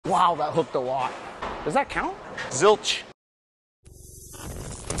Wow, that hooked a lot. Does that count? Zilch.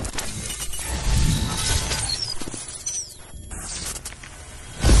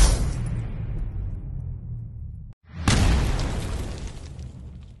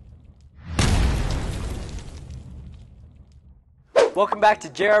 Welcome back to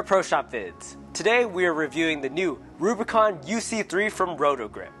JR Pro Shop Vids. Today we are reviewing the new Rubicon UC3 from Roto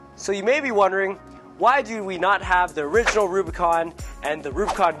Grip. So you may be wondering, why do we not have the original Rubicon and the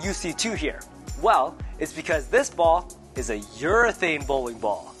Rubicon UC2 here? Well, it's because this ball is a urethane bowling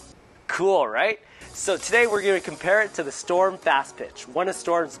ball. Cool, right? So today we're going to compare it to the Storm Fast Pitch, one of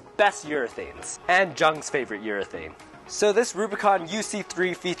Storm's best urethanes, and Jung's favorite urethane. So this Rubicon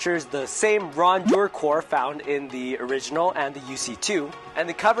UC3 features the same Rondure Core found in the original and the UC2, and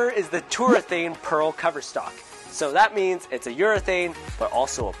the cover is the Tour-Ethane Pearl Coverstock. So that means it's a urethane, but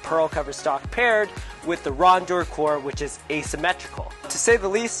also a pearl coverstock paired with the Rondure Core, which is asymmetrical. To say the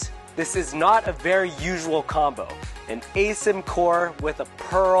least, this is not a very usual combo, an asym core with a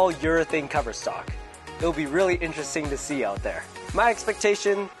pearl urethane coverstock. It'll be really interesting to see out there. My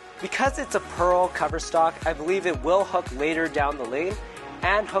expectation, because it's a pearl coverstock, I believe it will hook later down the lane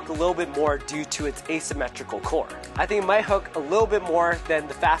and hook a little bit more due to its asymmetrical core. I think it might hook a little bit more than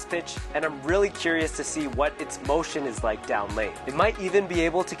the fast pitch, and I'm really curious to see what its motion is like down lane. It might even be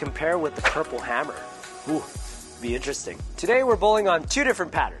able to compare with the purple hammer. Ooh, be interesting. Today we're bowling on two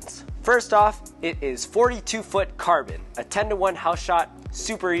different patterns. First off, it is 42-foot carbon, a 10-to-1 house shot,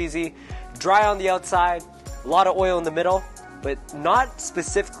 super easy, dry on the outside, a lot of oil in the middle, but not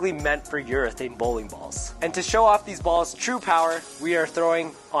specifically meant for urethane bowling balls. And to show off these balls' true power, we are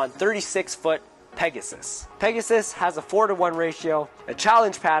throwing on 36-foot Pegasus. Pegasus has a 4-to-1 ratio, a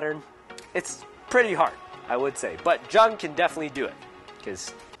challenge pattern. It's pretty hard, I would say, but Jung can definitely do it,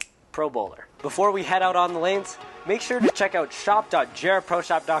 because pro bowler. Before we head out on the lanes, make sure to check out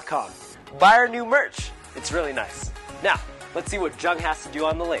shop.jrproshop.com. Buy our new merch, it's really nice. Now, let's see what Jung has to do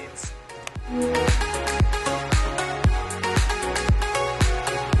on the lanes.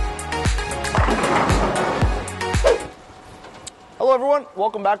 Hello everyone,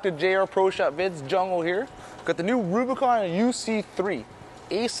 welcome back to JR Pro Shop Vids. Jungo here. Got the new Rubicon UC3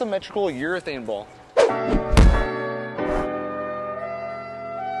 asymmetrical urethane ball.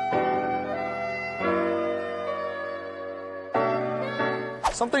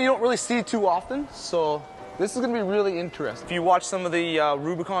 Something you don't really see too often, so this is going to be really interesting. If you watch some of the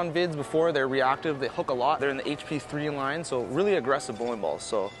Rubicon vids before, they're reactive, they hook a lot. They're in the HP3 line, so really aggressive bowling balls.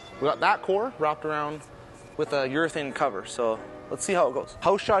 So we got that core wrapped around with a urethane cover. So let's see how it goes.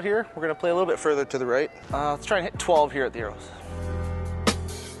 House shot here, we're gonna play a little bit further to the right. Let's try and hit 12 here at the arrows.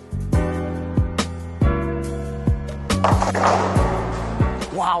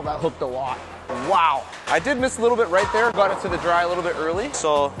 Wow, that hooked a lot. Wow. I did miss a little bit right there, got it to the dry a little bit early.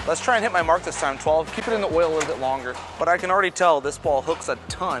 So let's try and hit my mark this time, 12. Keep it in the oil a little bit longer. But I can already tell this ball hooks a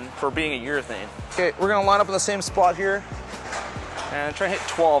ton for being a urethane. Okay, we're gonna line up in the same spot here and try and hit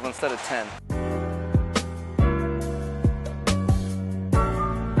 12 instead of 10.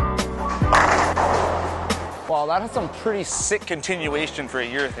 Wow, that has some pretty sick continuation for a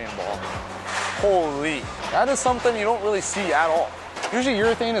urethane ball. Holy, that is something you don't really see at all. Usually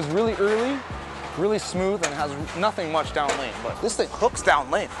urethane is really early, really smooth, and has nothing much down lane, but this thing hooks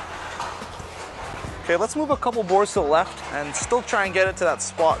down lane. Okay, let's move a couple boards to the left and still try and get it to that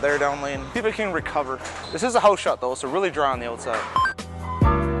spot there down lane. See if it can recover. This is a house shot though, so really dry on the outside.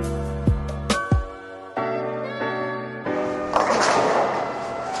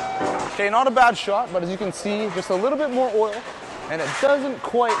 Okay, not a bad shot, but as you can see, just a little bit more oil, and it doesn't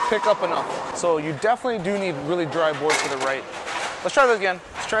quite pick up enough. So you definitely do need really dry boards to the right. Let's try that again.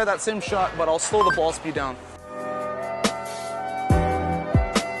 Let's try that same shot, but I'll slow the ball speed down.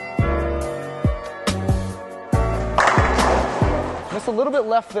 Missed a little bit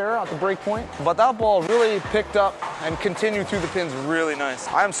left there at the break point, but that ball really picked up and continued through the pins really nice.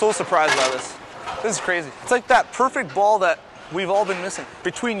 I am so surprised by this. This is crazy. It's like that perfect ball that we've all been missing.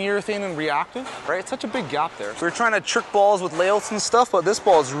 Between urethane and reactive, right? It's such a big gap there. So we're trying to trick balls with layouts and stuff, but this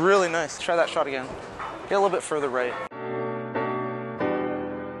ball is really nice. Try that shot again. Get a little bit further right.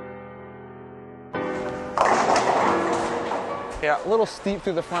 Yeah, a little steep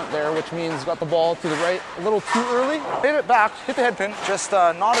through the front there, which means got the ball to the right a little too early. Hit it back, hit the head pin. Just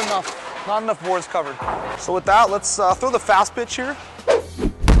not enough boards covered. So with that, let's throw the fast pitch here.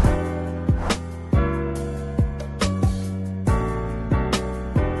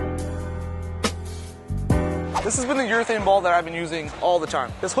 This has been the urethane ball that I've been using all the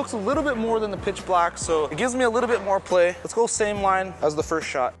time. This hooks a little bit more than the pitch black, so it gives me a little bit more play. Let's go same line as the first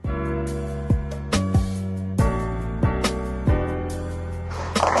shot.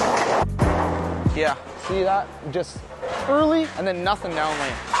 Yeah, see that? Just early and then nothing down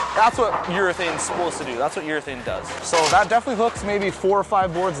lane. That's what Urethane's supposed to do. That's what Urethane does. So that definitely hooks maybe 4 or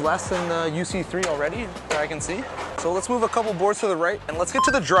 5 boards less than the UC3 already, that I can see. So let's move a couple boards to the right and let's get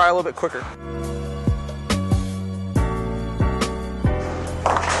to the dry a little bit quicker.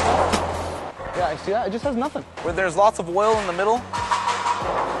 Yeah, I see that? It just has nothing. Where there's lots of oil in the middle,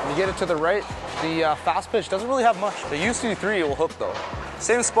 you get it to the right, the fast pitch doesn't really have much. The UC3 will hook though.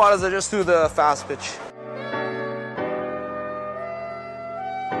 Same spot as I just threw the fast pitch.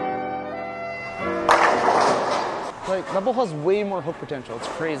 Like, that ball has way more hook potential. It's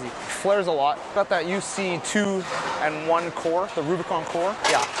crazy. Flares a lot. Got that UC2 and 1 core, the Rubicon Core.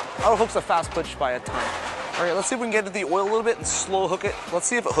 Yeah, that hooks a fast pitch by a ton. All right, let's see if we can get to the oil a little bit and slow hook it. Let's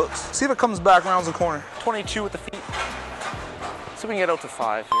see if it hooks. See if it comes back around the corner. 22 with the feet. See if we can get out to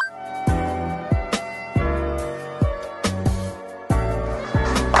 5 here.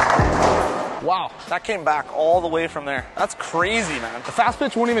 Wow, that came back all the way from there. That's crazy, man. The fast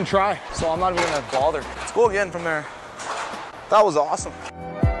pitch won't even try, so I'm not even gonna bother. Let's go again from there. That was awesome.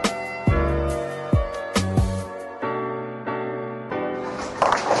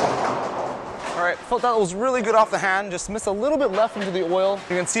 All right, felt that was really good off the hand, just missed a little bit left into the oil.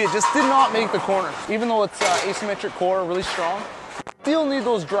 You can see it just did not make the corner. Even though it's asymmetric core, really strong, still need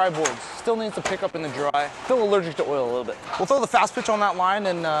those dry boards. Still needs to pick up in the dry. Still allergic to oil a little bit. We'll throw the fast pitch on that line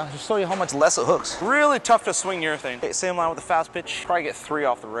and just show you how much less it hooks. Really tough to swing Urethane. Okay, same line with the fast pitch. Probably get 3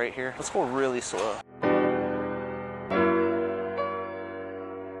 off the right here. Let's go really slow.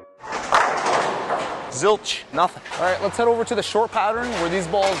 Zilch, nothing. All right, let's head over to the short pattern where these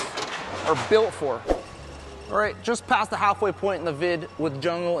balls are built for. All right, just past the halfway point in the vid with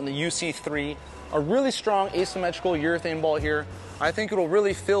Jungo and the UC3. A really strong asymmetrical urethane ball here. I think it'll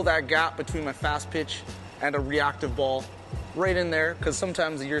really fill that gap between my fast pitch and a reactive ball right in there, because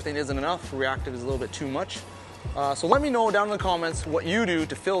sometimes the urethane isn't enough, reactive is a little bit too much. So let me know down in the comments what you do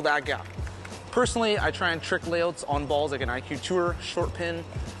to fill that gap. Personally, I try and trick layouts on balls like an IQ Tour, short pin,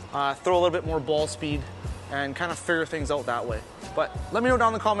 throw a little bit more ball speed, and kind of figure things out that way. But let me know down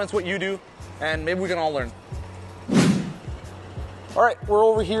in the comments what you do, and maybe we can all learn. All right, we're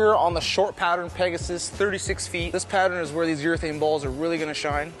over here on the short pattern Pegasus, 36 feet. This pattern is where these urethane balls are really gonna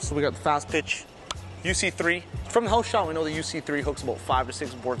shine. So we got the fast pitch, UC3. From the house shot, we know the UC3 hooks about 5 to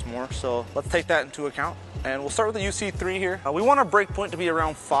 6 boards more, so let's take that into account. And we'll start with the UC3 here. We want our break point to be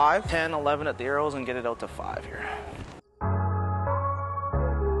around 5, 10, 11 at the arrows and get it out to 5 here.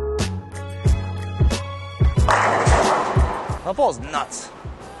 That ball's nuts.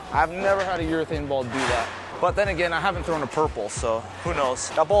 I've never had a urethane ball do that. But then again, I haven't thrown a purple, so who knows.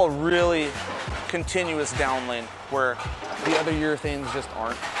 That ball really continuous down lane where the other urethanes just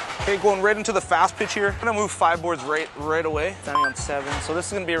aren't. Okay, going right into the fast pitch here. I'm gonna move 5 boards right away, standing on 7. So this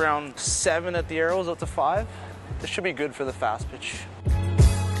is gonna be around 7 at the arrows up to 5. This should be good for the fast pitch.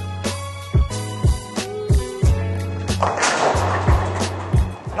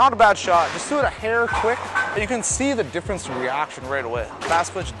 Not a bad shot, just do it a hair quick. You can see the difference in reaction right away.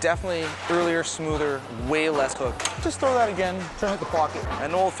 Fast pitch definitely earlier, smoother, way less hook. Just throw that again, try to hit the pocket.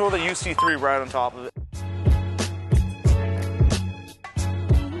 And then we'll throw the UC3 right on top of it.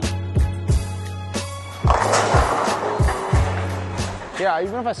 Yeah,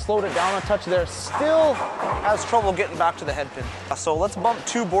 even if I slowed it down a touch there, still has trouble getting back to the head pin. So let's bump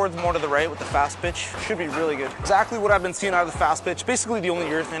 2 boards more to the right with the fast pitch. Should be really good. Exactly what I've been seeing out of the fast pitch. Basically the only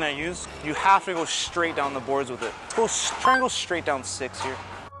urethane I use. You have to go straight down the boards with it. Let's go, try and go straight down 6 here.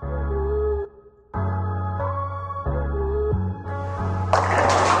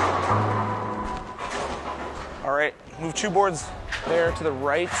 All right, move 2 boards there to the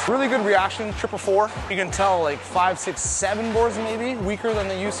right. Really good reaction, 444. You can tell like 5, 6, 7 boards maybe, weaker than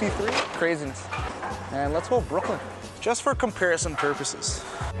the UC3. Craziness. And let's go Brooklyn, just for comparison purposes.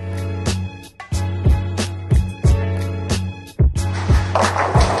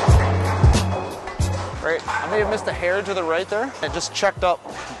 Right, I may have missed a hair to the right there. I just checked up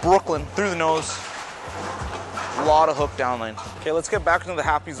Brooklyn through the nose. A lot of hook down lane. Okay, let's get back into the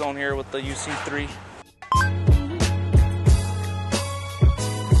happy zone here with the UC3.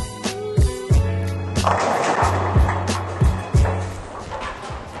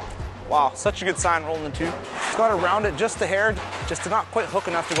 Wow, such a good sign rolling the 2. Just got to round it just a hair, just to not quite hook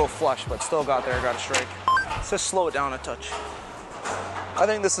enough to go flush, but still got there, got a strike. Let's just slow it down a touch. I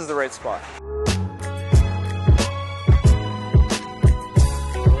think this is the right spot.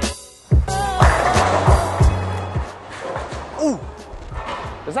 Ooh,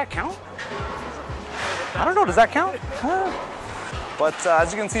 does that count? I don't know, does that count? But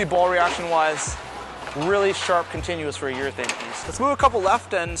as you can see, ball reaction wise, Really sharp, continuous for a urethane piece. Let's move a couple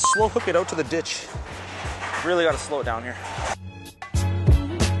left and slow hook it out to the ditch. Really got to slow it down here.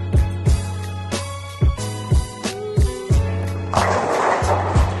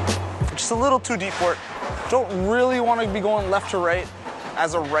 Just a little too deep for it. Don't really want to be going left to right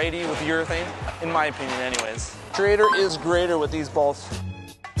as a righty with urethane, in my opinion anyways. Straighter is greater with these balls.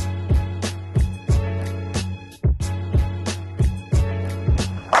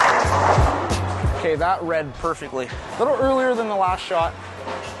 Okay, that read perfectly. A little earlier than the last shot,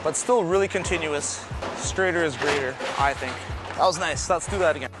 but still really continuous. Straighter is greater, I think. That was nice. Let's do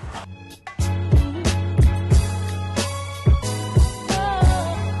that again.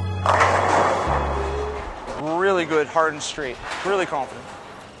 Really good, hard and straight. Really confident.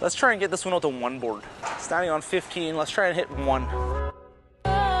 Let's try and get this one out to one board. Standing on 15, let's try and hit one.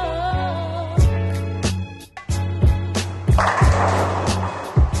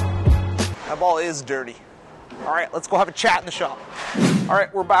 That ball is dirty. All right, let's go have a chat in the shop. All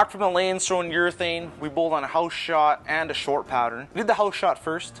right, we're back from the lane throwing urethane. We bowled on a house shot and a short pattern. We did the house shot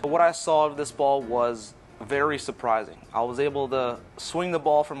first. What I saw of this ball was very surprising. I was able to swing the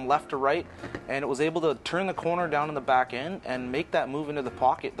ball from left to right, and it was able to turn the corner down in the back end and make that move into the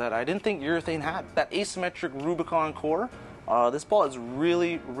pocket that I didn't think urethane had. That asymmetric Rubicon Core, this ball is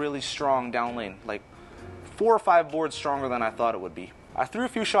really, really strong down lane, like 4 or 5 boards stronger than I thought it would be. I threw a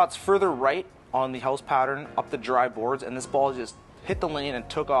few shots further right on the house pattern up the dry boards, and this ball just hit the lane and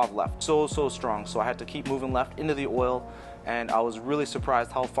took off left. So strong. So I had to keep moving left into the oil, and I was really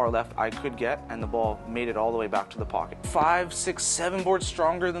surprised how far left I could get, and the ball made it all the way back to the pocket. 5, 6, 7 boards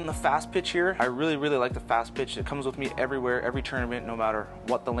stronger than the fast pitch here. I really, really like the fast pitch. It comes with me everywhere, every tournament, no matter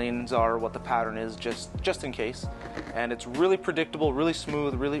what the lanes are, what the pattern is, just in case. And it's really predictable, really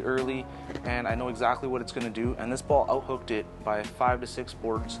smooth, really early, and I know exactly what it's gonna do. And this ball outhooked it by 5 to 6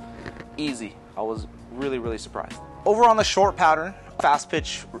 boards, easy. I was really, really surprised. Over on the short pattern, fast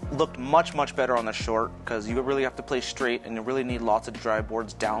pitch looked much, much better on the short because you really have to play straight and you really need lots of dry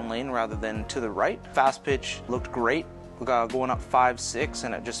boards down lane rather than to the right. Fast pitch looked great, going up 5, 6,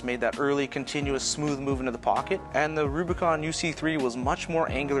 and it just made that early, continuous, smooth move into the pocket. And the Rubicon UC3 was much more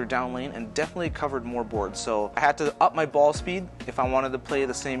angular down lane and definitely covered more boards. So I had to up my ball speed if I wanted to play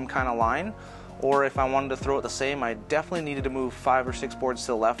the same kind of line, or if I wanted to throw it the same, I definitely needed to move 5 or 6 boards to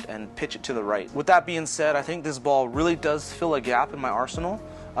the left and pitch it to the right. With that being said, I think this ball really does fill a gap in my arsenal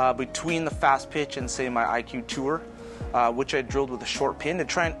between the fast pitch and say my IQ Tour, which I drilled with a short pin to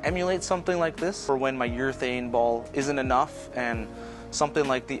try and emulate something like this for when my urethane ball isn't enough and something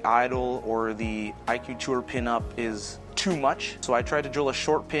like the Idol or the IQ Tour pin up is too much. So I tried to drill a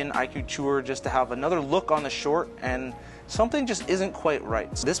short pin IQ Tour just to have another look on the short, and something just isn't quite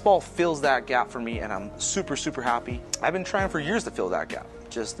right. So this ball fills that gap for me, and I'm super, super happy. I've been trying for years to fill that gap,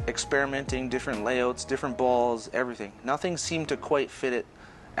 just experimenting, different layouts, different balls, everything. Nothing seemed to quite fit it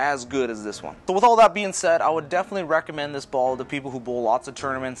as good as this one. So with all that being said, I would definitely recommend this ball to people who bowl lots of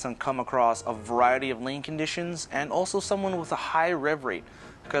tournaments and come across a variety of lane conditions, and also someone with a high rev rate.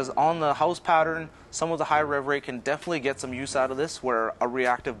 Because on the house pattern, someone with a high rev rate can definitely get some use out of this, where a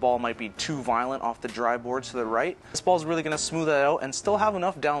reactive ball might be too violent off the dry boards to the right. This ball is really going to smooth that out and still have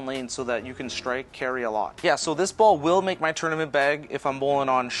enough down lane so that you can strike, carry a lot. Yeah, so this ball will make my tournament bag if I'm bowling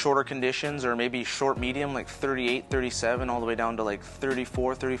on shorter conditions, or maybe short medium, like 38, 37, all the way down to like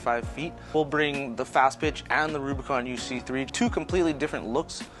 34, 35 feet. We'll bring the fast pitch and the Rubicon UC3, 2 completely different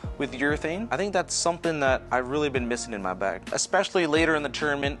looks with urethane. I think that's something that I've really been missing in my bag, especially later in the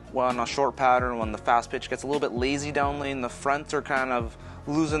tournament on a short pattern, when the fast pitch gets a little bit lazy down lane, the fronts are kind of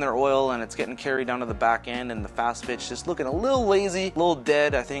losing their oil and it's getting carried down to the back end, and the fast pitch just looking a little lazy, a little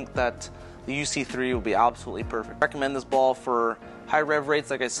dead. I think that the UC3 will be absolutely perfect. I recommend this ball for high rev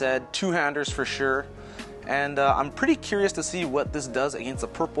rates, like I said, 2-handers for sure, and I'm pretty curious to see what this does against a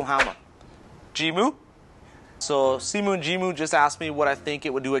purple hammer. Jimu? So Simu and Jimu just asked me what I think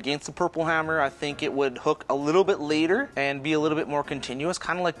it would do against the purple hammer. I think it would hook a little bit later and be a little bit more continuous,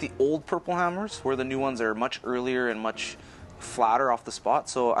 kind of like the old purple hammers, where the new ones are much earlier and much flatter off the spot.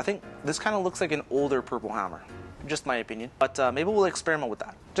 So I think this kind of looks like an older purple hammer, just my opinion. But maybe we'll experiment with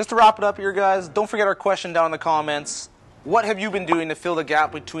that. Just to wrap it up here, guys, don't forget our question down in the comments. What have you been doing to fill the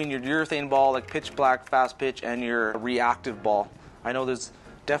gap between your urethane ball, like pitch black, fast pitch, and your reactive ball? I know there's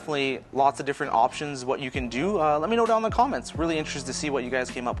definitely lots of different options what you can do. Let me know down in the comments. Really interested to see what you guys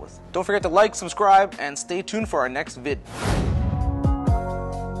came up with. Don't forget to like, subscribe, and stay tuned for our next vid.